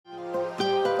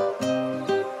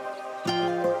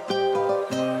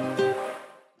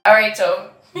right, Joe.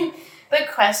 The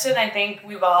question I think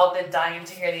we've all been dying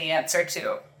to hear the answer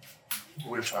to.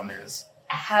 Which one is?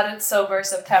 How did sober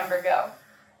September go?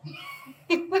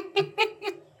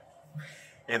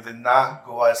 It did not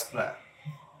go as planned.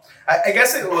 I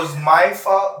guess it was my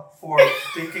fault for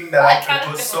thinking that I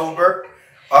could go sober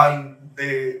on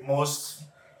the most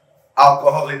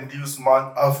alcohol-induced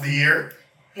month of the year.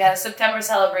 Yeah, September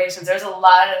celebrations. There's a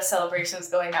lot of celebrations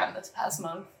going on this past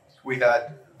month. We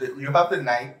had, you have the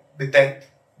 9th, the 10th.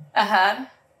 Uh-huh.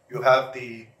 You have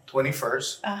the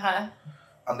 21st. Uh-huh.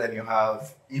 And then you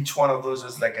have, each one of those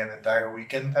is like an entire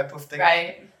weekend type of thing.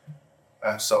 Right.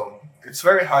 So it's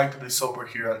very hard to be sober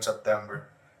here in September.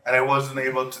 And I wasn't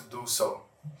able to do so.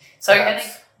 So you're going to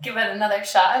give it another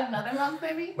shot, another month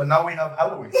maybe? But now we have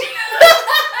Halloween.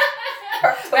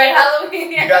 Right,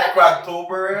 Halloween. Yeah. We got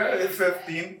Cracktober the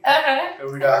 15th. Uh-huh.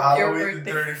 And we got Your Halloween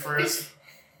the birthday. 31st.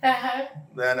 Uh-huh.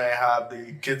 Then I have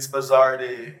the Kids Bazaar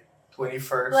the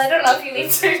 21st. Well, I don't know if you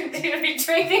need to be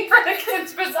drinking for the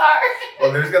Kids Bazaar.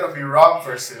 Well, there's going to be rum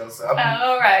for sale. So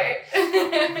Oh, right.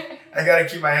 I got to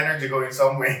keep my energy going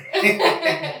some way.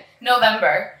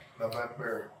 November.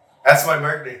 That's my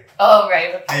birthday. Oh,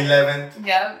 right. The 11th.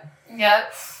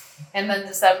 Yep. And then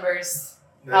December's.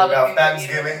 Then we have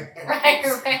Thanksgiving. Right.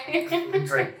 We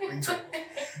drink.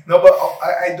 No, but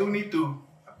I do need to,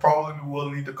 probably will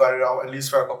need to cut it out at least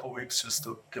for a couple weeks just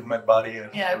to give my body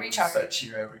a recharge.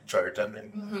 recharge and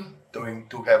then doing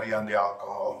too heavy on the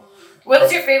alcohol.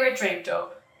 What's your favorite drink, Joe?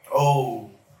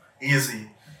 Oh,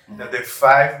 easy. The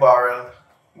 5-barrel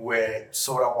with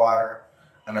soda water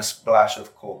and a splash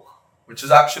of Coke, which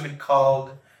is actually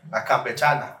called a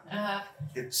campechana.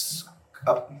 It's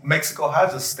Mexico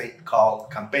has a state called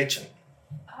Campeche.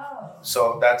 Oh.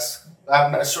 So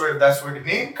I'm not sure if that's where the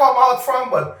name come out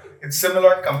from, but it's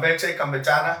similar, Campeche,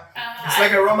 Campechana. It's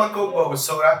like a rum and Coke, but with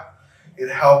soda. It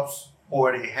helps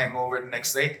for the hangover the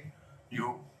next day.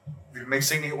 You're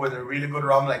mixing it with a really good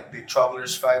rum, like the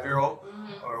Traveler's 5-year-old,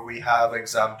 or we have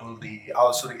example the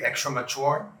extra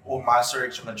mature. Old Master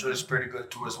extra mature is pretty good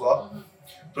too as well.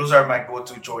 Those are my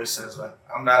go-to choices.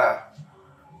 I'm not a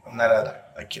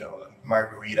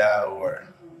margarita or.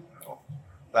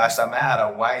 Last time I had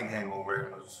a wine hangover,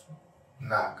 it was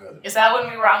not good. Is that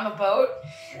when we were on the boat?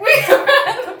 We were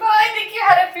on the boat. I think you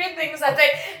had a few things that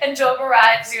day. And Joe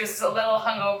arrives. He was a little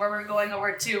hungover. We were going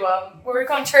over to where we were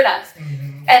going Chernas.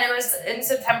 And it was in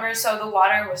September, so the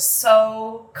water was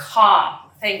so calm.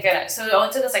 Thank goodness. So it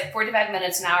only took us like 45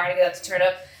 minutes, an hour to get up to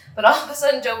Turnup. But all of a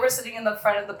sudden, Joe was sitting in the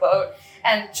front of the boat,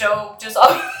 and Joe just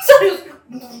all of a sudden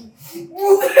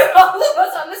all of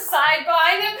us on the side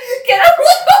behind him get up,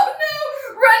 like, oh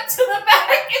no, run to the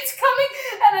back, it's coming.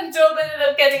 And then Joe ended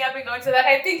up getting up and going to the back.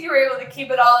 I think you were able to keep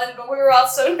it all in, but we were all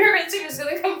so nervous he was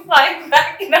going to come flying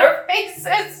back in our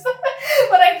faces.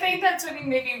 But I think that's when he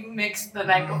maybe mixed the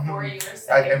night before you were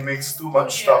saying. I mixed too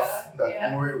much stuff.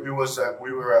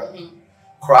 We were at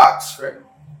Crocs, right?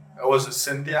 I was with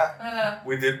Cynthia.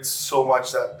 We did so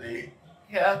much that day.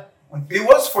 Yeah. It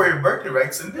was for your birthday,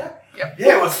 right, Cynthia? Yep.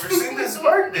 Yeah, it was for Cynthia's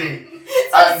birthday.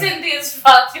 So Cynthia's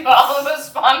fault, all of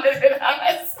us bonded it on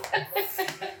us.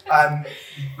 And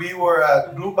we were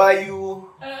at Blue Bayou,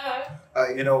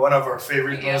 one of our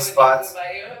favorite little spots. Blue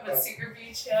Bayou, at Secret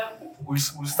Beach, yeah. We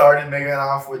started making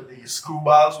off with the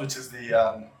Screwballs, which is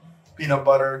the peanut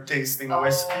butter tasting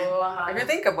whiskey. If you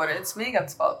think about it, it's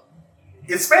Megan's fault.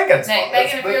 It's Megan's fault.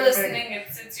 Megan, if you're listening,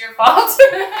 it's your fault.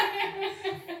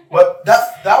 But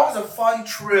that was a fun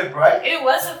trip, right? It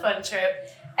was a fun trip.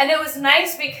 And it was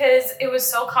nice because it was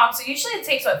so calm. So usually it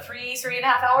takes, 3.5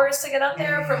 hours to get out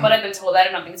there from what I've been told. I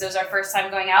don't know, because it was our first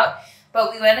time going out.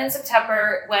 But we went in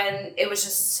September when it was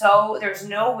just there was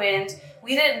no wind.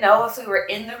 We didn't know if we were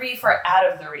in the reef or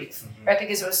out of the reef, right?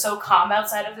 Because it was so calm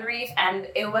outside of the reef. And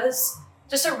it was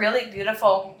just a really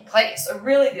beautiful place,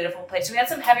 We had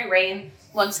some heavy rain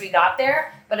once we got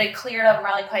there, but it cleared up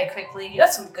really quite quickly. You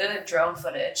got some good drone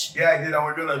footage. Yeah, I did, and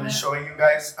we're going to be showing you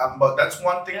guys. But that's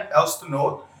one thing else to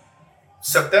note.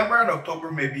 September and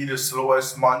October may be the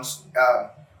slowest months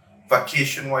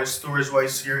vacation-wise,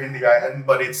 tourist-wise here in the island,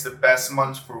 but it's the best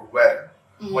months for weather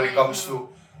when it comes to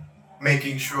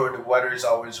making sure the weather is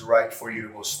always right for you to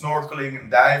go snorkeling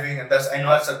and diving. And I know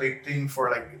that's a big thing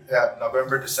for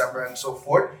November, December, and so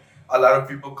forth. A lot of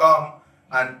people come,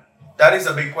 and that is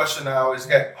a big question I always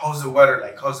get. How's the weather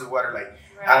like? Right.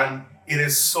 And it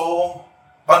is so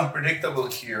unpredictable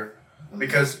here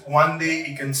because one day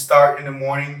it can start in the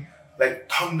morning like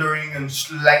thundering and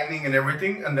lightning and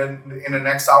everything, and then in the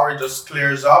next hour it just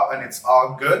clears up and it's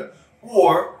all good.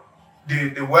 Or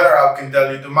the weather app can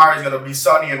tell you tomorrow is gonna be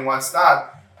sunny and once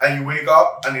not, and you wake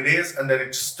up and it is, and then it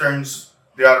just turns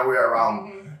the other way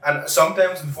around. And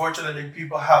sometimes, unfortunately,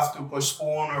 people have to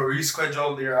postpone or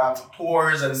reschedule their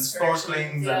tours and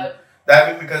snorkelings and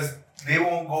diving because they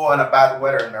won't go on a bad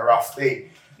weather and a rough day.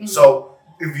 So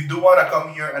if you do want to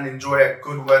come here and enjoy a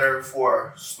good weather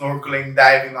for snorkeling,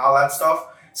 diving, all that stuff,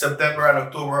 September and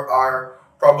October are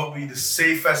probably the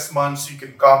safest months you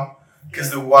can come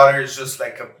because the water is just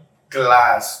like a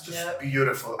glass, just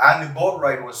beautiful. And the boat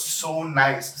ride was so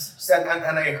nice.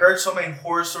 And I heard so many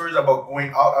horror stories about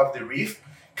going out of the reef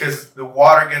because the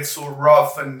water gets so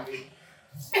rough and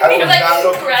I was not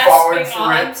looking forward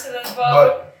for it.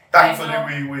 But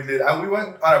thankfully we did. And we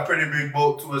went on a pretty big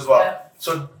boat too as well. Yeah.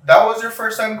 So that was your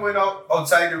first time going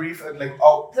outside the reef, like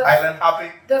island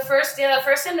hopping? The first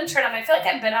time to Trinidad. I feel like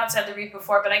I've been outside the reef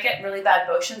before, but I get really bad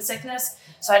motion sickness.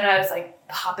 So I know I was like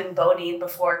hopping boating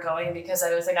before going because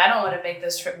I was like, I don't want to make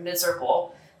this trip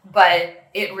miserable. But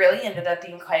it really ended up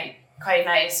being quite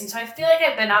nice. And so I feel like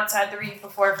I've been outside the reef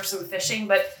before for some fishing,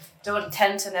 but don't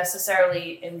tend to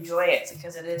necessarily enjoy it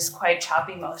because it is quite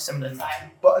choppy most of the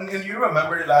time. But and you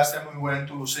remember the last time we went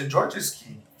to St. George's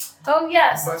Key? Oh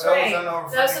yes, that's right.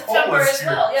 That was September as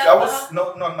well. Yeah, that was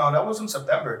no, that was in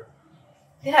September.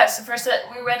 Yeah, so first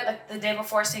we went the day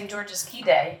before St. George's Key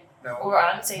Day. No. We were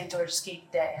on St. George's Key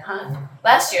Day, huh? Mm-hmm.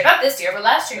 Last year, not this year, but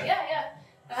last year. Yeah.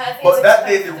 But that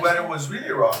day the weather was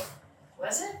really rough.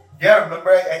 Was it? Yeah,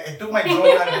 remember I took my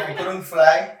drone and I couldn't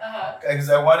fly because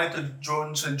I wanted to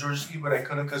drone St. George's Key, but I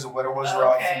couldn't because the weather was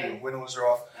rough and the wind was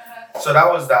rough. So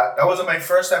that was that. That wasn't my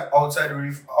first time outside the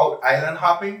reef, out island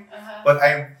hopping, but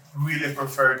I really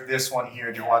preferred this one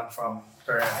here, the one from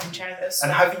Turner.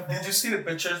 And did you see the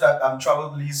pictures that Travel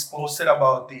Belize posted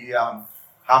about the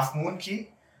Half Moon Key?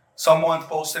 Someone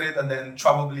posted it and then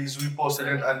Travel Belize reposted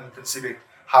it, and you can see the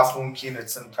Half Moon Key in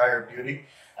its entire beauty.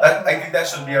 I think that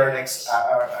should be our next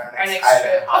island.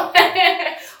 Trip.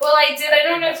 Well, I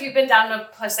don't know if you've been down to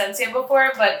Placencia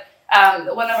before, but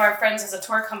one of our friends has a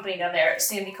tour company down there,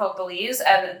 Sandy Cove Belize,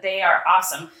 and they are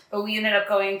awesome. But we ended up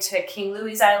going to King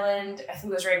Louis Island, I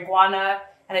think it was Ranguana,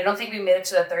 and I don't think we made it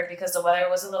to the third because the weather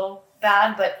was a little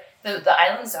bad, but the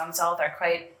islands down south are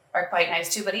quite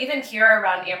nice too. But even here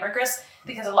around Ambergris,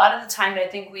 because a lot of the time I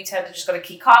think we tend to just go to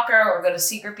Key Cocker or go to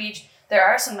Secret Beach, there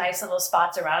are some nice little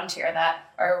spots around here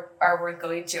that are worth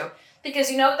going to. Because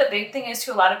you know what the big thing is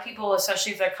to a lot of people,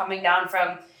 especially if they're coming down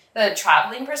from the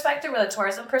traveling perspective or the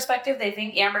tourism perspective, they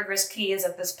think Ambergris Key is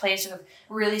at this place with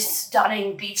really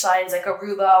stunning beach lines like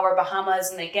Aruba or Bahamas,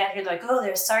 and they get here, they're like, oh,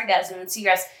 there's sargassum and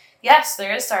seagrass. Yes,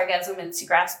 there is sargassum and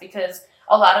seagrass because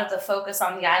a lot of the focus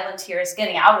on the island here is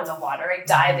getting out of the water, like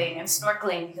diving and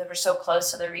snorkeling because we're so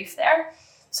close to the reef there.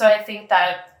 So I think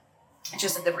that it's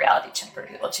just a good reality check for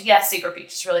people. Yes, Secret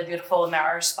Beach is really beautiful, and there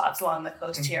are spots along the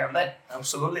coast here, but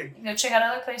absolutely, check out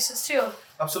other places too.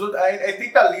 Absolutely, I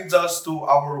think that leads us to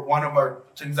one of our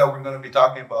things that we're going to be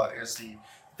talking about is the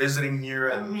visiting here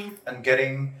and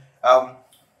getting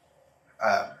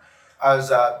as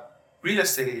a real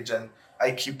estate agent.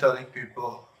 I keep telling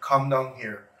people, come down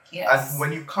here. Yes. And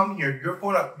when you come here, you're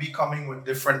going to be coming with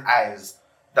different eyes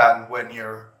than when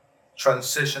you're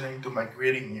transitioning to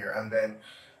migrating here and then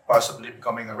possibly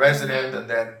becoming a resident, and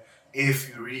then if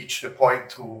you reach the point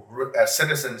to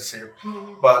citizenship.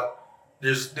 But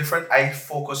there's different eye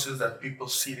focuses that people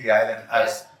see the island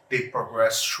as they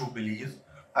progress through Belize.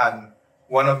 And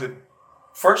one of the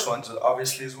first ones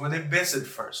obviously is when they visit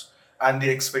first and the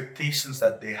expectations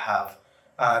that they have.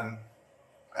 And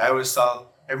I always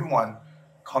tell everyone,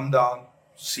 come down,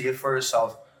 see it for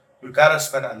yourself. We've got to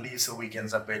spend at least a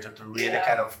weekend in Beto to really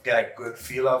kind of get a good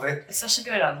feel of it. Especially if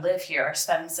you don't live here or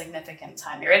spend significant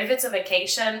time here. And if it's a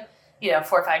vacation, 4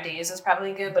 or 5 days is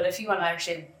probably good. But if you want to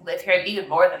actually live here, even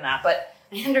more than that. But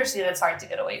I understand it's hard to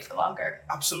get away for longer.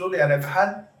 Absolutely. And I've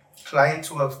had clients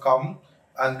who have come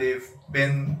and they've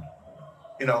been,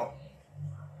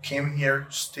 came here,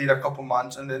 stayed a couple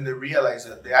months, and then they realized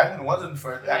that the island wasn't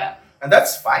for them. Yeah. And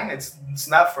that's fine. It's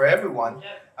not for everyone.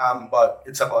 Yeah. But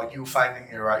it's about you finding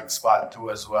your right spot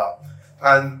too as well.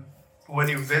 And when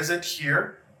you visit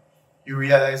here, you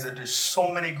realize that there's so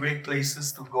many great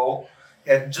places to go.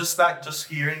 And not just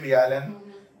here in the island,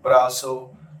 but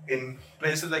also in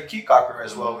places like Key Cocker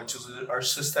as well, which is our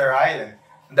sister island.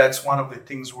 And that's one of the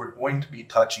things we're going to be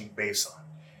touching base on.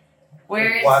 Where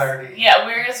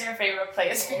is your favorite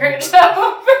place here in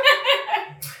Joe?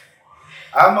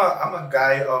 I'm a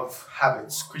guy of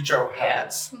habits, creature of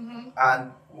habits.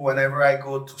 And whenever I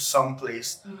go to some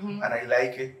place and I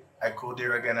like it, I go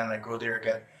there again and I go there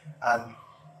again. And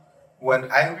when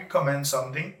I recommend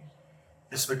something,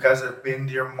 it's because I've been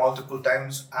there multiple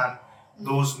times, and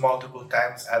those multiple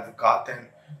times I've gotten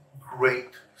great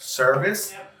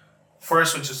service.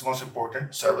 First, which is most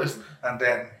important, service, and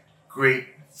then great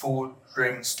food,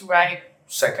 drinks Right.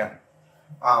 second.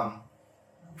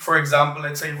 For example,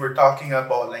 let's say we're talking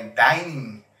about like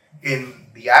dining in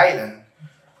the island.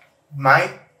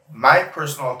 My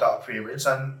personal top favorites,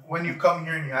 and when you come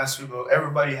here and you ask people,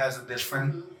 everybody has a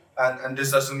different, and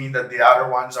this doesn't mean that the other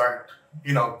ones aren't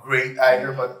great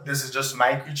either. But this is just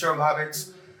my creature of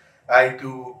habits. I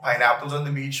do pineapples on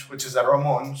the beach, which is at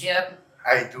Ramon's. Yep.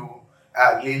 I do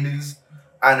lilies,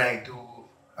 and I do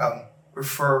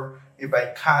prefer, if I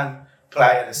can,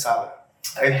 playa de sala.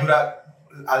 I do that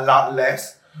a lot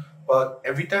less, but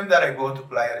every time that I go to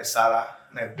playa de sala,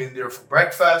 and I've been there for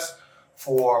breakfast,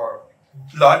 for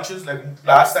lunches, like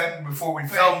last time before we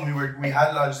filmed, we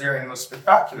had lunch there and it was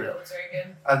spectacular. It was very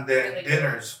good. And then Really good.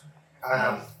 dinners,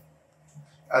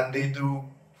 and they do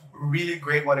really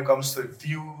great when it comes to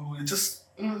view. It's just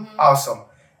awesome.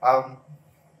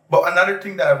 But another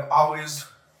thing that I've always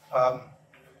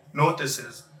noticed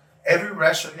is every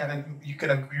restaurant, and you can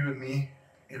agree with me,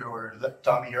 or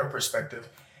tell me your perspective.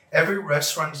 Every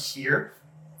restaurant here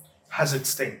has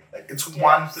its thing. Like it's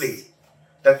one plate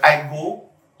that I go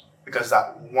because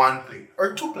that one plate,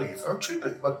 or two plates, or three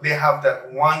plates, but they have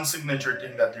that one signature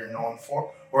thing that they're known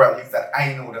for, or at least that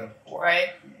I know them for. Right.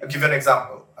 I'll give you an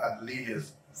example.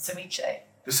 Lilia's, Ceviche.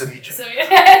 the ceviche. Ceviche.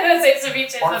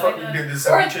 The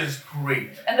ceviche is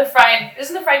great. And the fried,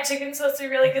 isn't the fried chicken supposed to be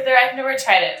really good there? I've never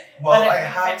tried it. Well, but I I've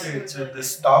have fried chicken's really the good.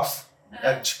 stuff,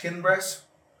 that chicken breast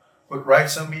with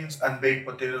rice and beans and baked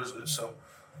potatoes. So,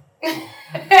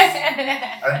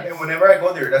 and whenever I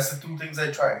go there, that's the two things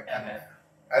I try. And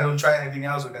I don't try anything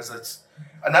else because it's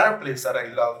another place that I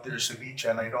love. There's ceviche,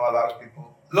 and I know a lot of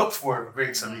people look for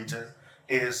great ceviche.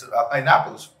 Is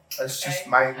pineapples. That's just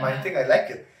my thing. I like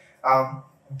it.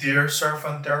 Their surf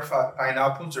and turf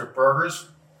pineapples or burgers.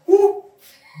 Woo!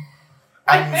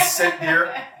 And you sit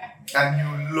there and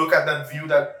you look at that view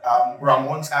that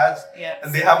Ramon's has. Yes.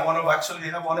 And they have one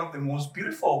of the most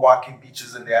beautiful walking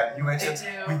beaches in there. You mentioned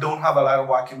we don't have a lot of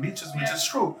walking beaches, which is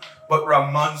true. But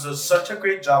Ramon's does such a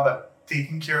great job at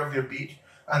taking care of their beach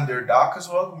and their dock as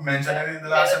well. We mentioned it in the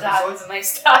last episode. It's a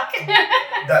nice dock.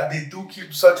 That they do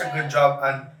keep such a good job,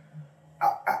 and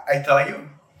I tell you,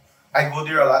 I go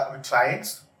there a lot with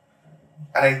clients,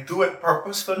 and I do it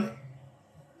purposefully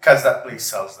because that place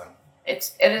sells them.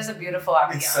 It is a beautiful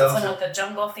ambiance. sells And it. with the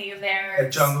jungle theme there. A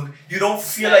jungle. You don't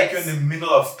feel like you're in the middle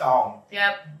of town.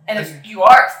 Yep. And you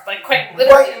are like quite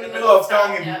literally Right in the middle of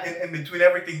town, in between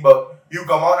everything, but you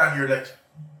come out and you're like,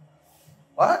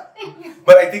 what?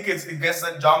 But I think it gets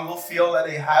that jungle feel that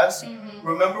it has.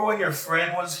 Remember when your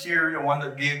friend was here, the one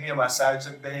that gave me a massage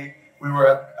that day? We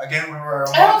were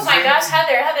Oh my gosh,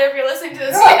 Heather, if you're listening to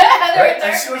this, Heather, right?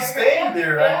 And she was staying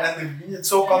there, and it's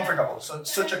so comfortable. So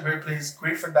it's such a great place,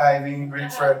 great for diving,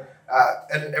 great for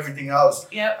and everything else.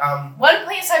 Yep. One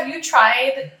place have you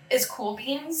tried is Cool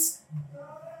Beans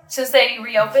since they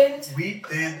reopened? We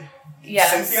did.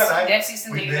 Yes. Cynthia and I, I see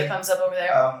Cynthia give a thumbs up over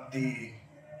there. The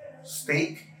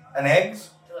steak and eggs,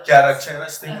 Delicious. Chara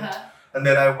steak, and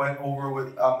then I went over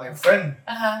with my friend,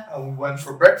 and we went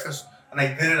for breakfast, and I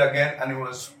did it again, and it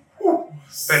was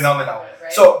phenomenal.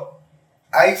 Right. So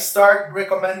I start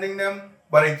recommending them,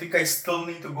 but I think I still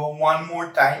need to go one more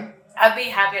time. I'd be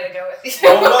happy to go with you.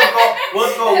 So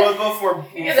we'll go for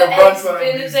Because the brunch eggs one of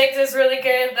these. Benedict is really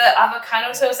good. The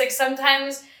avocado toast, like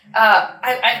sometimes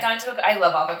I've gone to I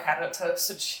love avocado toast,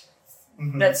 which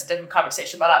that's a different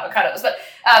conversation about avocados. But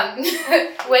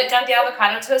got the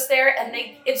avocado toast there, and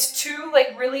it's two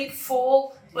like really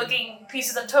full looking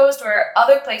pieces of toast. Where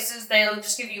other places they'll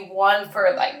just give you one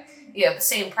for like the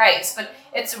same price. But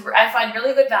I find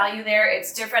really good value there.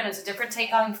 It's different. It's a different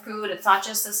take on food. It's not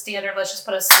just the standard. Let's just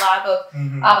put a slab of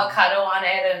avocado on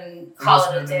it and call it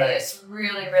a really day. nice. It's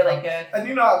really really good.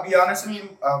 And I'll be honest with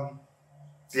you.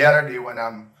 The other day when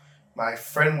my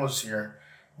friend was here,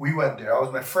 we went there. That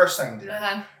was my first time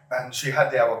there, and she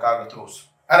had the avocado toast.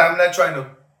 And I'm not trying to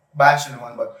bash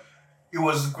anyone, but it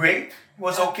was great. It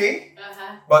was okay.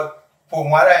 But from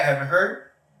what I have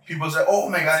heard, people say, "Oh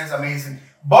my God, it's amazing."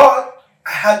 But I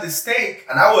had the steak,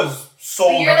 and I was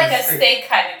sold on You're like the a steak. steak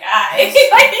kind of guy.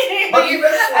 But even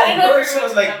I don't know for her, if she you're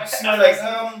was really like,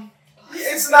 avocado.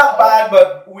 it's not bad,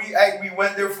 but we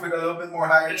went there with a little bit more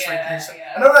higher expectation.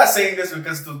 yeah. And I'm not saying this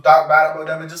because to talk bad about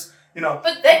them, and just But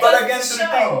that But goes again, to to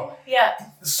the show. Yeah.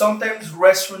 sometimes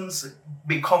restaurants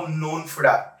become known for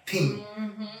that thing.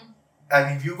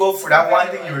 And if you go for that one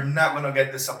thing, you're not gonna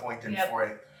get disappointed for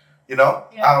it.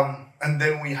 Yeah. And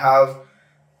then we have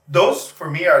those for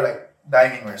me are like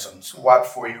dining restaurants. What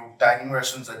for you? Dining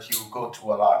restaurants that you go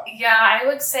to a lot. Yeah, I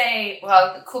would say,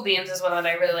 well, Cool Beans is one that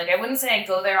I really like. I wouldn't say I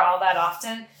go there all that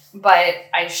often, but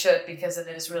I should because it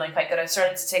is really quite good. I've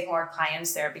started to take more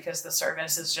clients there because the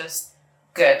service is just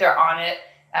good. They're on it,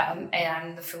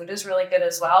 and the food is really good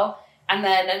as well. And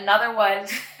then another one,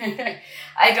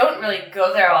 I don't really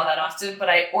go there all that often, but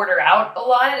I order out a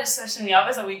lot, especially in the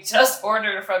office, and we just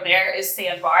ordered from there, is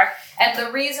Sandbar. And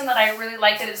the reason that I really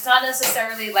like it, it's not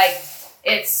necessarily like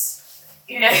it's,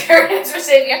 your answer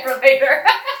saving it for later.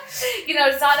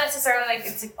 It's not necessarily like,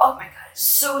 it's like, oh my God, it's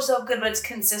so good, but it's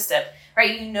consistent,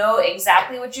 right? You know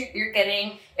exactly what you're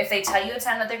getting. If they tell you a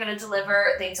time that they're going to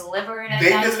deliver, they deliver it at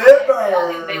that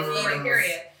time. They deliver,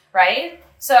 period, right?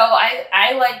 So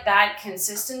I like that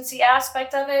consistency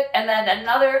aspect of it. And then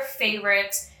another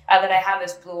favorite that I have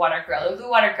is Blue Water Grill. And Blue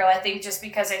Water Grill, I think just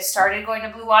because I started going to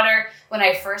Blue Water when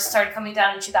I first started coming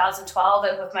down in 2012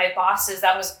 and with my bosses,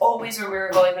 that was always where we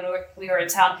were going when we were in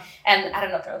town. And I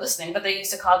don't know if they're listening, but they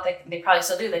used to call it, they probably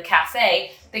still do, the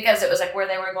cafe, because it was like where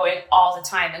they were going all the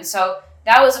time. And so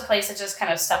that was a place that just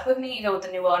kind of stuck with me, even with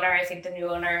the new owner. I think the new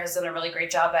owner has done a really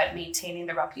great job at maintaining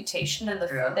the reputation and the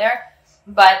food there.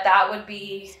 But that would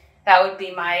be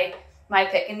my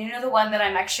pick. And the one that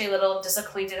I'm actually a little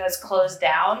disappointed has closed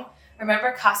down.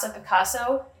 Remember Casa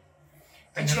Picasso?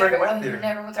 I never went there. You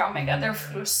never went there. Oh my God, their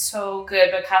food was so good.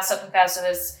 But Casa Picasso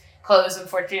is closed,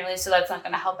 unfortunately, so that's not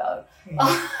going to help out a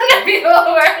lot of people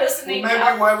who are listening. Maybe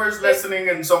whoever's listening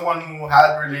and someone who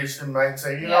had a relation might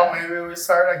say, maybe we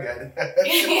start again.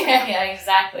 yeah,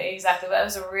 exactly. That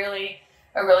was a really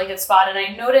good spot. And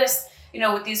I noticed,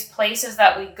 with these places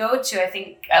that we go to, I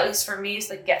think, at least for me, it's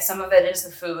like, some of it is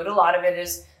the food. A lot of it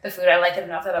is the food. I like it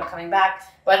enough that I'm coming back.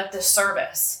 But the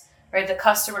service, right? The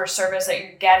customer service that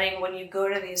you're getting when you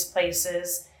go to these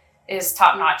places is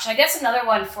top notch. I guess another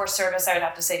one for service I would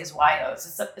have to say is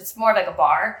Wyo's. It's more like a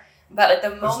bar. But at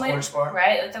the moment,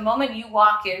 right? At the moment you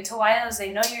walk into Wyo's,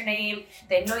 they know your name,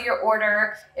 they know your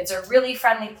order. It's a really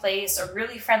friendly place, a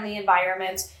really friendly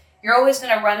environment. You're always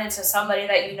going to run into somebody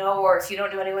that you know, or if you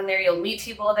don't know anyone there, you'll meet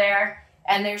people there.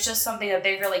 And there's just something that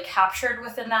they've really captured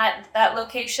within that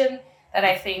location that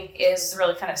I think is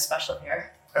really kind of special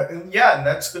here. And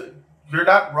that's good. You're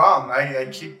not wrong. I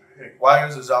keep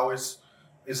Wyo's is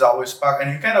always packed,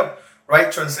 and you kind of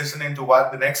transition into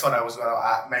what the next one I was going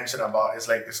to mention about is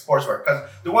like the sportswear, because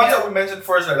the ones that we mentioned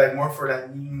first are like more for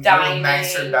like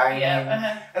nicer dining.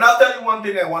 And I'll tell you one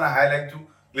thing I want to highlight too,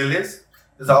 Lily's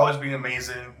has always been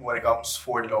amazing when it comes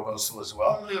for the locals too as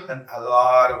well. And a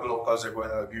lot of locals are going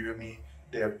to agree with me.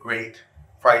 They're great.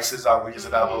 Prices are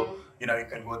reasonable. You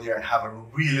can go there and have a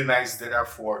really nice dinner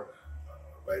for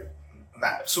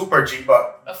not super cheap,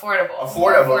 but affordable.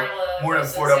 More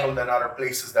affordable than other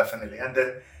places, definitely. And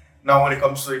then now when it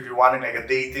comes to if you're wanting like a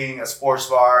dating, a sports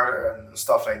bar and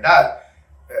stuff like that,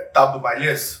 top of my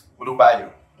list, Blue Bayou.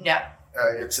 Yeah.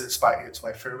 It's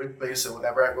my favorite place. So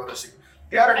whenever I go to see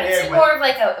the other day,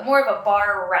 more of a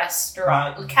bar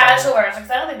restaurant, casual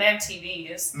restaurant. I don't think they have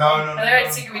TVs. No. They're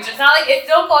at Secret Beach. It's not like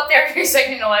don't go up there if you're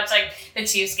expecting to watch like the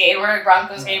Chiefs game or a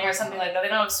Broncos game or something like that. They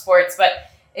don't have sports, but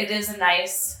it is a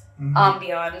nice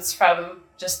ambiance from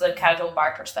just the casual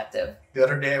bar perspective. The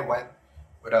other day I went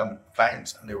with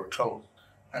Vines and they were closed,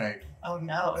 and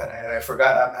I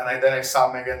forgot, and then I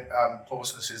saw Megan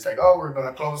post and she's like, "Oh, we're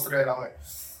gonna close today," and I'm like,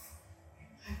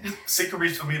 Secret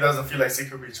Beach for me doesn't feel like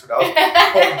Secret Beach without going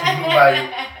to Blue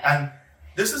Bayou. And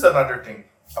this is another thing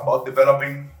about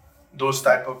developing those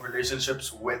type of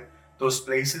relationships with those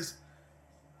places.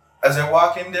 As I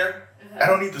walk in there, I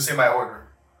don't need to say my order.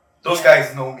 Those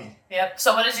guys know me. Yep.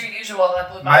 So what is your usual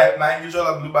at Blue Bayou? My usual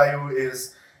at Blue Bayou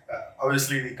is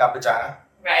obviously the Campechana.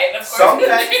 Right, of course.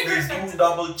 Sometimes they do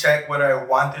double check whether I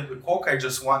wanted the Coke, I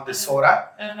just want the soda.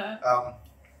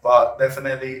 But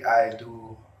definitely I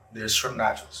do the shrimp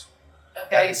nachos. Okay.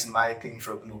 That is my thing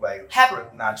for Blue Bayou.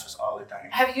 Shrimp nachos all the time.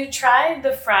 Have you tried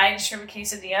the fried shrimp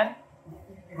quesadilla?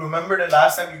 Remember the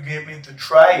last time you gave me to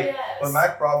try it? Yes. But my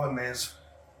problem is,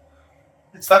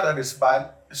 it's not that it's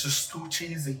bad. It's just too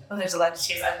cheesy. Oh, there's a lot of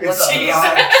cheese. I love It's cheese. a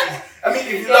lot of cheese. I mean,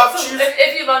 if you love cheese...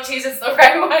 If you love cheese, it's the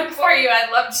right one for you.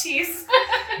 I love cheese.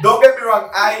 Don't get me wrong,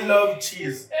 I love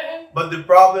cheese. But the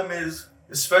problem is,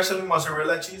 especially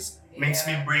mozzarella cheese, makes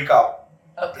me break out.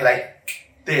 Okay. Like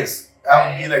this. I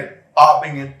would be like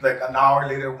popping it, like an hour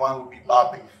later, one would be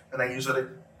popping. And I usually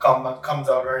comes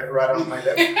out right out of my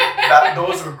lip.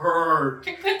 Those hurt.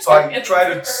 So I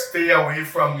try to stay away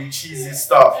from the cheesy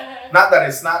stuff. Not that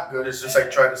it's not good, it's just I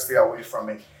try to stay away from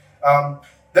it.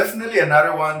 Definitely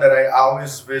another one that I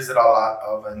always visit a lot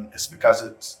of, and it's because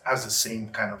it has the same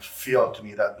kind of feel to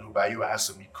me that Blue Bayou has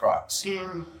to be Crocs.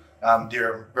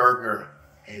 Their burger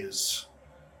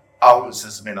always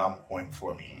has been on point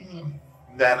for me.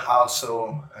 Then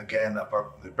also, again,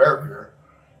 apart from the burger,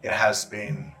 it has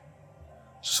been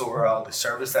So overall, the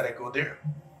service that I go there,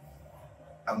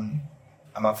 I'm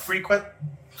a frequent,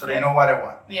 so they know what I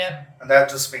want. Yeah. And that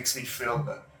just makes me feel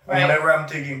good. Right. And whenever I'm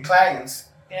taking clients,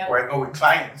 Yeah. or I go with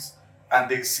clients, and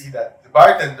they see that the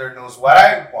bartender knows what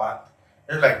I want,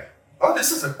 they're like, oh,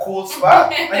 this is a cool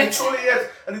spot. And it truly is.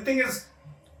 And the thing is,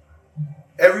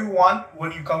 everyone,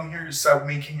 when you come here, you start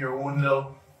making your own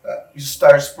little, you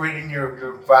start spreading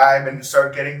your vibe, and you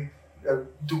start getting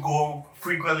to go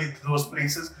frequently to those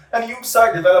places, and you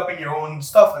start developing your own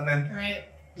stuff. And then, Right.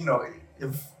 you know,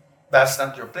 if that's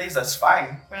not your place, that's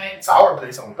fine. Right. It's our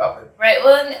place, and we love it. Right.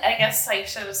 Well, then I guess I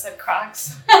should have said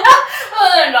Crocs.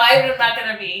 Well, no, I'm not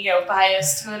going to be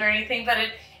biased to it or anything, but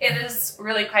it is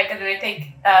really quite good. And I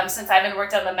think since I haven't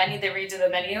worked on the menu, they redid the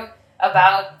menu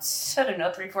about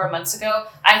 3-4 months ago.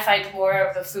 I find more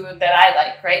of the food that I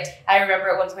like. Right. I remember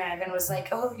at one point Ivan was like,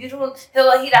 "Oh, you don't."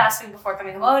 He'd ask me before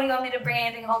coming home, "Oh, do you want me to bring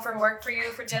anything home from work for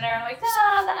you for dinner?" I'm like,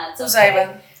 "Nah, that's Who's okay."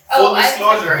 Ivan? Full Ivan's my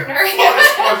disclosure. partner. Full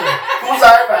disclosure. Who's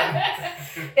Ivan?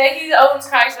 Yeah, he owns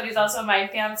Crocs, but he's also my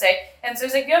fiance. And so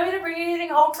he's like, "You want me to bring anything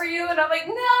home for you?" And I'm like,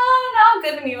 no, I'm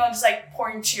good. And meanwhile, I'm just like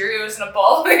pouring Cheerios in a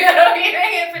bowl, eating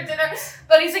it for dinner.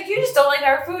 But he's like, "You just don't like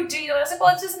our food, do you?" And I was like,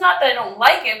 "Well, it's just not that I don't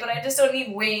like it, but I just don't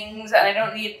need wings, and I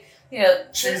don't need,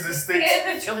 Cheesy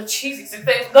sticks. the cheesy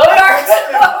sticks. No, they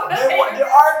are They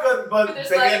are good, but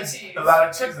There's again, cheese. a lot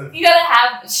of cheese. in it. You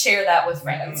gotta share that with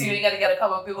friends. You gotta get a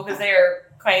couple of people because they are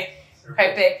quite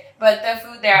big. But the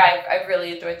food there, I've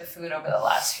really enjoyed the food over the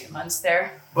last few months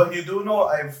there. But you do know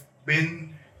I've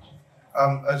been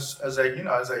as I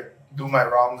do my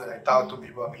rounds and I talk to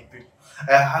people, I meet people,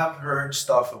 I have heard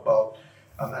stuff about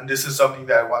and this is something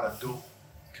that I want to do,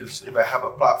 because if I have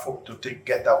a platform to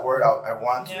get that word out, I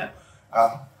want to.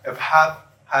 I've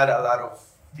had a lot of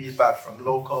feedback from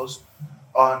locals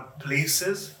on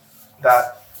places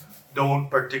that don't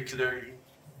particularly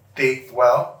take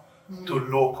well to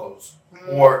locals,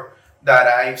 or that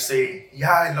I say,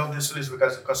 yeah, I love this place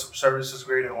because the customer service is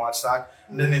great and what's not.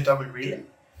 And then they tell me, really?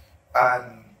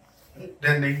 And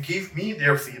then they give me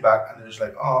their feedback, and they're just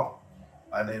like, oh,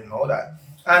 I didn't know that.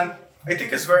 And I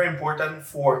think it's very important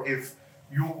for if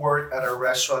you work at a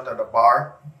restaurant, at a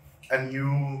bar, and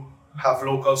you have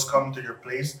locals come to your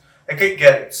place. I can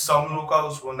get it. Some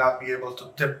locals will not be able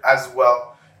to tip as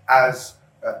well as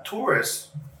tourists,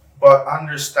 but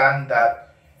understand that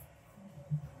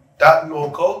that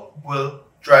local will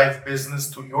drive business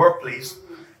to your place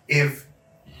if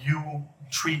you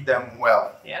treat them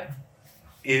well. Yeah.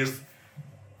 If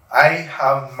I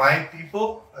have my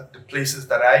people at the places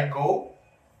that I go,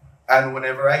 and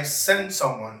whenever I send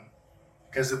someone,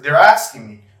 because if they're asking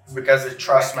me, it's because they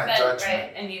trust my judgment.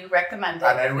 Right, and you recommend it.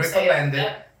 And I You say recommend it,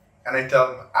 yeah. and I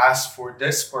tell them, ask for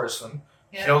this person,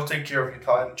 Yeah. he'll take care of you,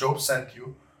 tell him Job sent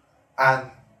you, and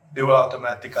they will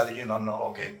automatically, know,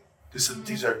 okay,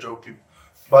 these are Job people.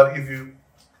 But if you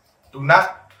do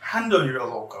not handle your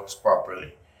locals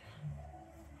properly,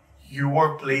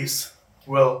 your place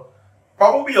will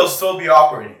probably you'll still be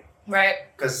operating. Right.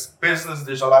 Because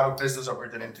there's a lot of business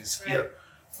opportunities here.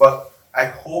 But I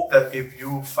hope that if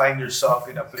you find yourself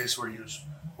in a place where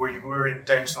you were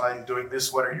intentional in doing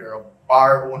this, whether you're a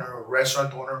bar owner, a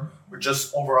restaurant owner, or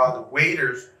just overall the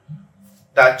waiters,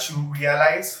 that you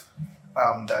realize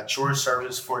that your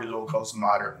service for the locals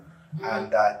matter,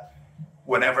 and that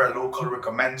whenever a local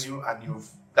recommends you and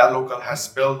that local has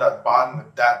built that bond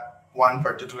with that one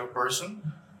particular person,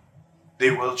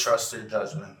 they will trust their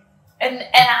judgment. And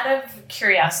out of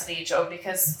curiosity, Joe,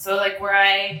 because where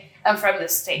I am from the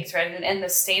States, right? And in the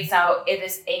States now, it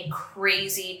is a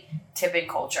crazy tipping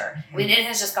culture. I mean, it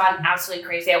has just gone absolutely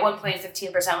crazy. At one point,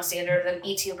 15% was standard, then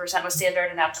 18% was standard,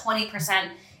 and now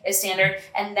 20% is standard.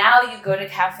 And now you go to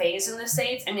cafes in the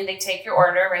States, I mean, they take your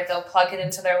order, right? They'll plug it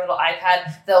into their little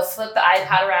iPad, they'll flip the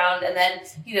iPad around, and then,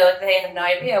 they have no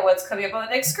idea what's coming up on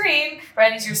the next screen,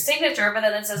 right? Is your signature, but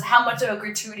then it says, how much of a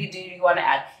gratuity do you want to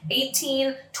add?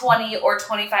 18, 20, or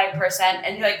 25%.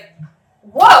 And you're like,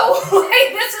 whoa,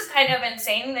 this is kind of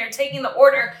insane. They're taking the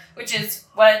order, which is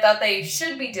what I thought they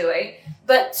should be doing.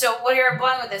 But so what you're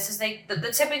going with this is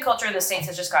the tipping culture in the States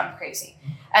has just gone crazy.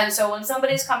 And so when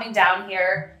somebody's coming down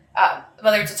here,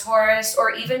 whether it's a tourist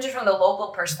or even just from the local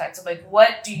perspective,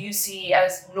 what do you see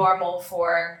as normal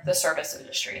for the service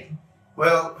industry?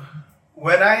 Well,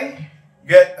 when I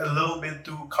get a little bit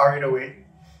too carried away,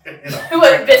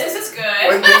 When business is good.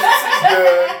 When business is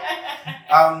good,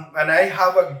 and I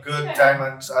have a good time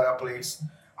at a place,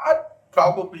 I'd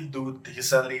probably do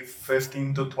decently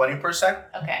 15 to 20%.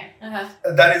 Okay. Uh-huh.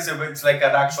 That is if it's like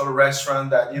an actual restaurant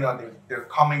that they're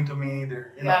coming to me,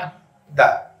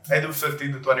 that I do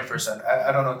 15 to 20%.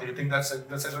 I don't know. Do you think that's a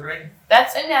good rate?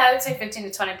 I would say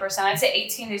 15 to 20%. I'd say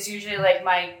 18 is usually like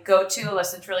my go-to,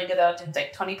 unless it's really good out. It's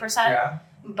like 20%. Yeah.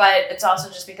 But it's also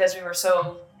just because we were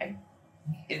so.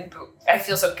 I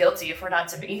feel so guilty if we're not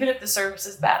tipping, even if the service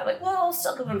is bad. Like, well, I'll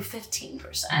still give them 15%.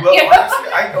 Well,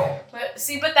 honestly, I don't.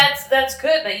 But that's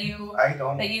good that you. I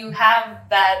don't. That you have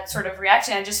that sort of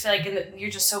reaction. I just feel like you're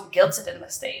just so guilted in the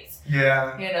States.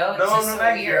 Yeah. You know. It's No, just so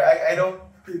not weird. here. I don't.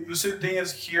 You see, the thing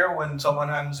is, here when someone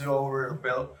hands you over a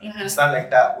bill, Mhm. it's not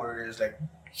like that where it's like,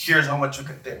 here's how much you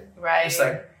can tip. Right. It's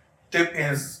like, tip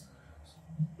is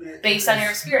based on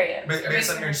your experience. based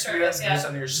on your experience, service, yeah. based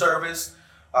on your service.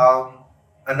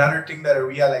 Another thing that I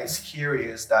realized here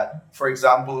is that, for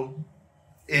example,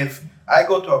 if I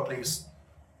go to a place,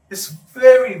 it's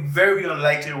very, very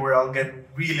unlikely where I'll get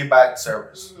really bad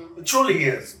service. Mhm. It truly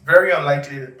is very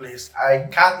unlikely the place. I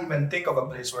can't even think of a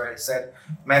place where I said,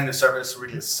 man, the service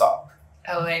really sucked.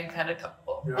 Oh, I've had a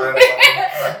couple. You know what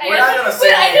I mean? We're not gonna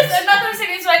say names. I'm not gonna say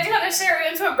names, but I do have to share. We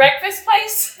went to a breakfast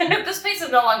place. This place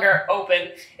is no longer open.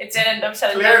 It did end up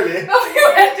shutting Clearly. down. But we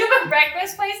went to a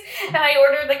breakfast place, and I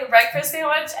ordered like a breakfast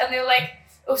sandwich, and they're like,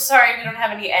 "Oh, sorry, we don't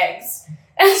have any eggs."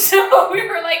 And so we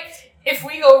were like, "If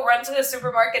we go run to the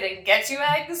supermarket and get you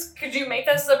eggs, could you make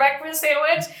us the breakfast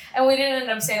sandwich?" And we didn't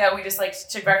end up saying that. We just like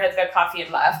shook our heads, got coffee,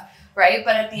 and left. Right?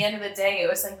 But at the end of the day, it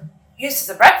was like. This is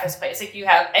a breakfast place. Like you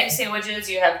have egg sandwiches,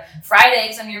 you have fried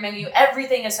eggs on your menu.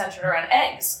 Everything is centered around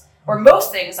eggs, or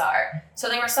most things are. So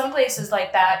there were some places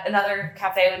like that. Another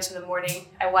cafe I went to in the morning.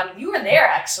 You were there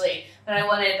actually, and I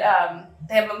wanted.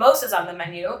 They have mimosas on the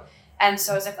menu, and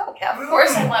so I was like, oh yeah, of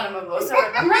course I want a mimosa.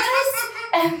 Remember this?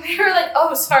 And they were like,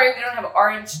 oh sorry, we don't have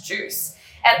orange juice.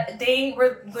 And they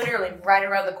were literally right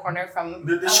around the corner from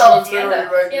The shop is literally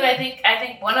tienda. right Yeah, there. I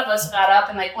think one of us got up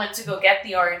and like went to go get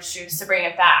the orange juice to bring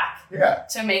it back Yeah.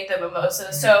 to make the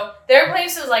mimosa. So there are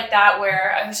places like that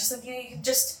where I was just like, you can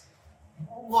just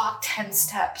walk 10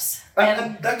 steps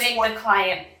and that's make one- the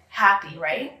client happy,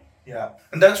 right? Yeah,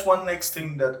 and that's one next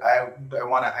thing that I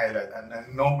want to highlight, and I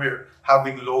know we're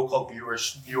having local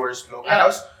viewers local Yeah.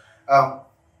 house.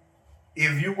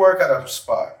 If you work at a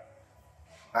spa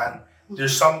and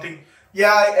there's something,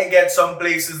 I get some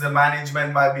places the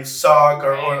management might be suck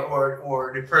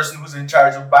or the person who's in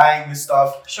charge of buying the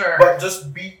stuff, Sure. but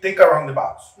just think around the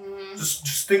box. Mm-hmm.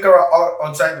 Just think around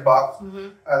outside the box.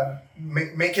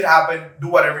 Mm-hmm. Make it happen. Do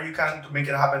whatever you can to make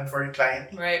it happen for your client.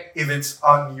 Right. If it's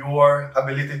on your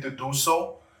ability to do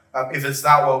so, if it's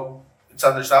not, well, it's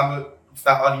understandable. It's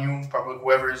not on you, probably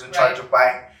whoever is in charge Right. of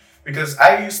buying. Because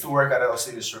I used to work at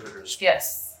LC Distributors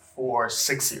Yes. for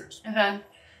 6 years. Okay.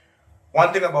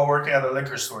 One thing about working at a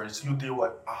liquor store is you deal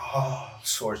with all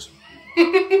sorts of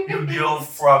people. You deal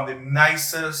from the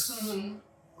nicest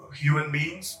Mm-hmm. human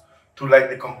beings to like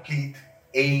the complete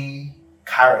A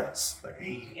Karens, like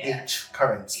Yeah. H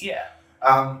Karens. Yeah.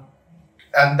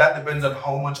 And that depends on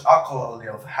how much alcohol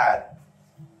they've had.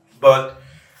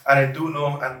 And I do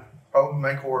know, and probably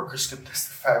my coworkers can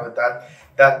testify with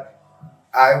that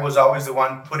I was always the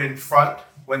one put in front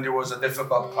when there was a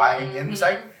difficult client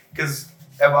inside, because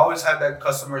I've always had that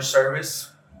customer service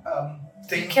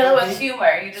thing. You kill it with with me.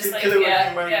 humor. You just like, Kill it with yeah,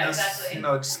 humor, yeah, just, exactly.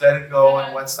 just let it go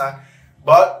and what's not.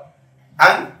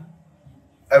 And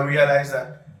I realized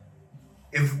that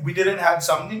if we didn't have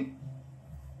something,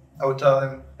 I would tell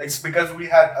them, it's because we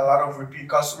had a lot of repeat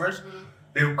customers. Mhm.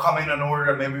 They would come in and order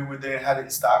that maybe we didn't have it in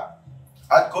stock.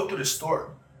 I'd go to the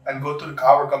store and go to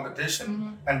our competition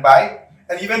Mhm. and buy it.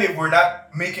 And even if we're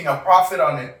not making a profit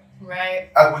on it, Right.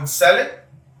 I would sell it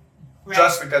Right.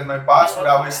 just because my boss would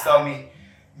always tell me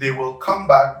they will come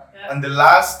back. Yeah. And the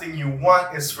last thing you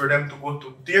want is for them to go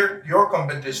to your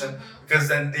competition, because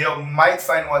then they might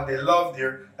find what they love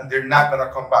there and they're not going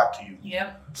to come back to you. Yep.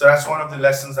 So that's one of the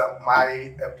lessons that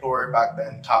my employer back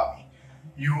then taught me.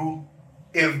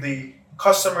 If the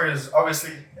customer is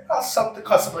obviously, some of the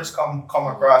customers come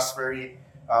across very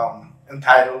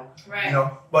entitled, Right.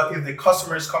 but if the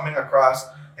customer is coming across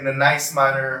in a nice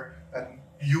manner and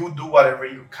you do whatever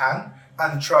you can,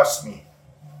 and trust me,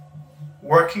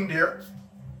 working there,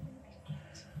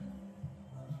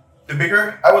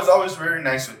 I was always very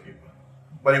nice with people.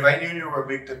 But if I knew you were a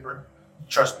big tipper,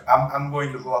 trust me, I'm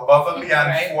going to go above and beyond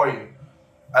Right. for you.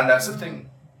 And that's the thing.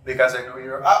 Because I know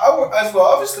I work as well.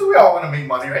 Obviously, we all want to make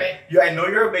money, right? Right. I know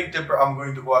you're a big tipper. I'm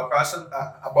going to go across and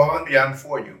above and beyond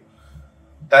for you.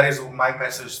 That is my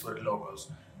message to the locals.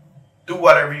 Do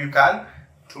whatever you can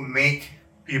to make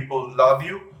people love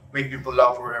you, make people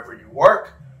love wherever you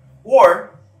work.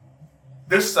 Or,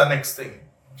 this is the next thing.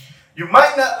 You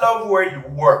might not love where you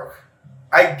work.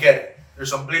 I get it. There's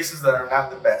some places that are not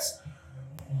the best.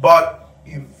 But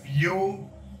if you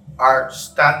are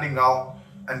standing out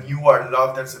and you are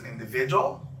loved as an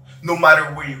individual, no matter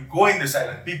where you go in this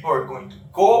island, people are going to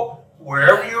go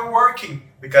wherever you're working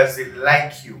because they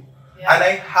like you. Yeah. And I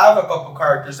have a couple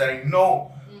characters that I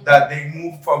know that they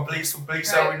move from place to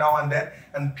place Right. every now and then,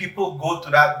 and people go to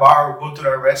that bar or go to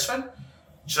that restaurant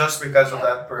just because of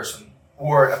that person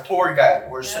or a tour guide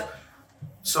or Yeah.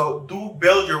 so do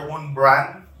build your own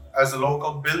brand as a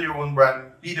local, build your own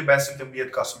brand, be the best you can be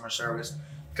at customer service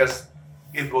because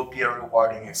it will be a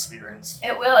rewarding experience.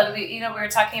 It will, and we were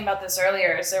talking about this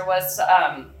earlier. Is there was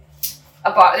a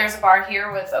bar. There's a bar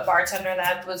here with a bartender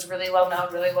that was really well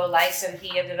known, really well liked, and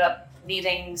he ended up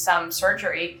needing some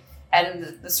surgery,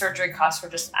 and the surgery costs were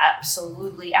just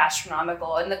absolutely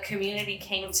astronomical. And the community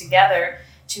came together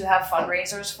to have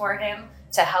fundraisers for him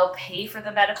to help pay for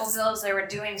the medical bills. They were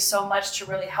doing so much to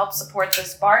really help support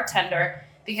this bartender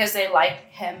because they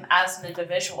like him as an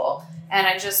individual. And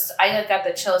I had got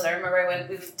the chills. I remember when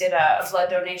we did a blood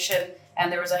donation and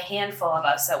there was a handful of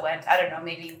us that went, I don't know,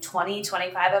 maybe 20,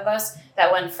 25 of us that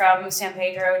went from San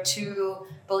Pedro to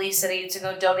Belize City to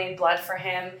go donate blood for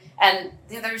him. And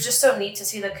there was just so neat to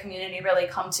see the community really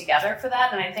come together for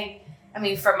that. And I think,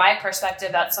 from my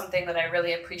perspective, that's something that I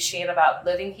really appreciate about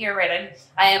living here, right?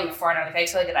 I am a foreigner. Like I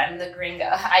tell you that I'm the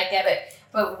gringa. I get it.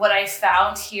 But what I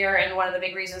found here, and one of the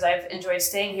big reasons I've enjoyed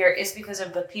staying here, is because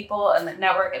of the people and the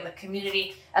network and the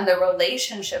community and the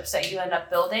relationships that you end up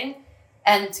building.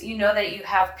 And you know that you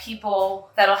have people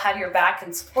that'll have your back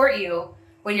and support you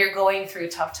when you're going through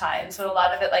tough times. So a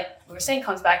lot of it, like we were saying,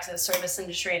 comes back to the service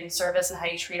industry and service and how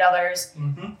you treat others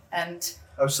and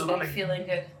Absolutely. feeling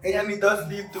good. And it does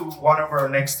lead to one of our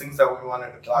next things that we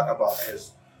wanted to talk about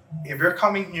is if you're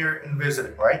coming here and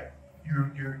visiting, right?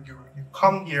 You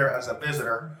come here as a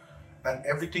visitor and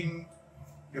everything,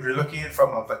 if you're looking at it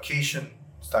from a vacation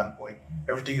standpoint,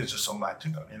 everything is just so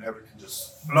magical and everything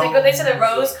just flows. Like what they said, the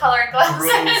rose-colored glasses.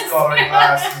 Rose-colored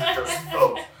glasses just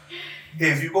flows.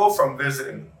 If you go from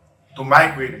visiting to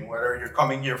migrating, whether you're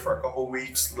coming here for a couple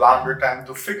weeks, longer time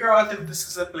to figure out if this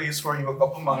is a place for you, a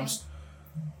couple months,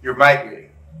 you're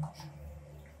migrating.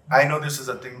 I know this is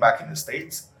a thing back in the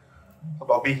States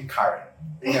about being a Karen.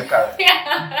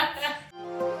 Yeah.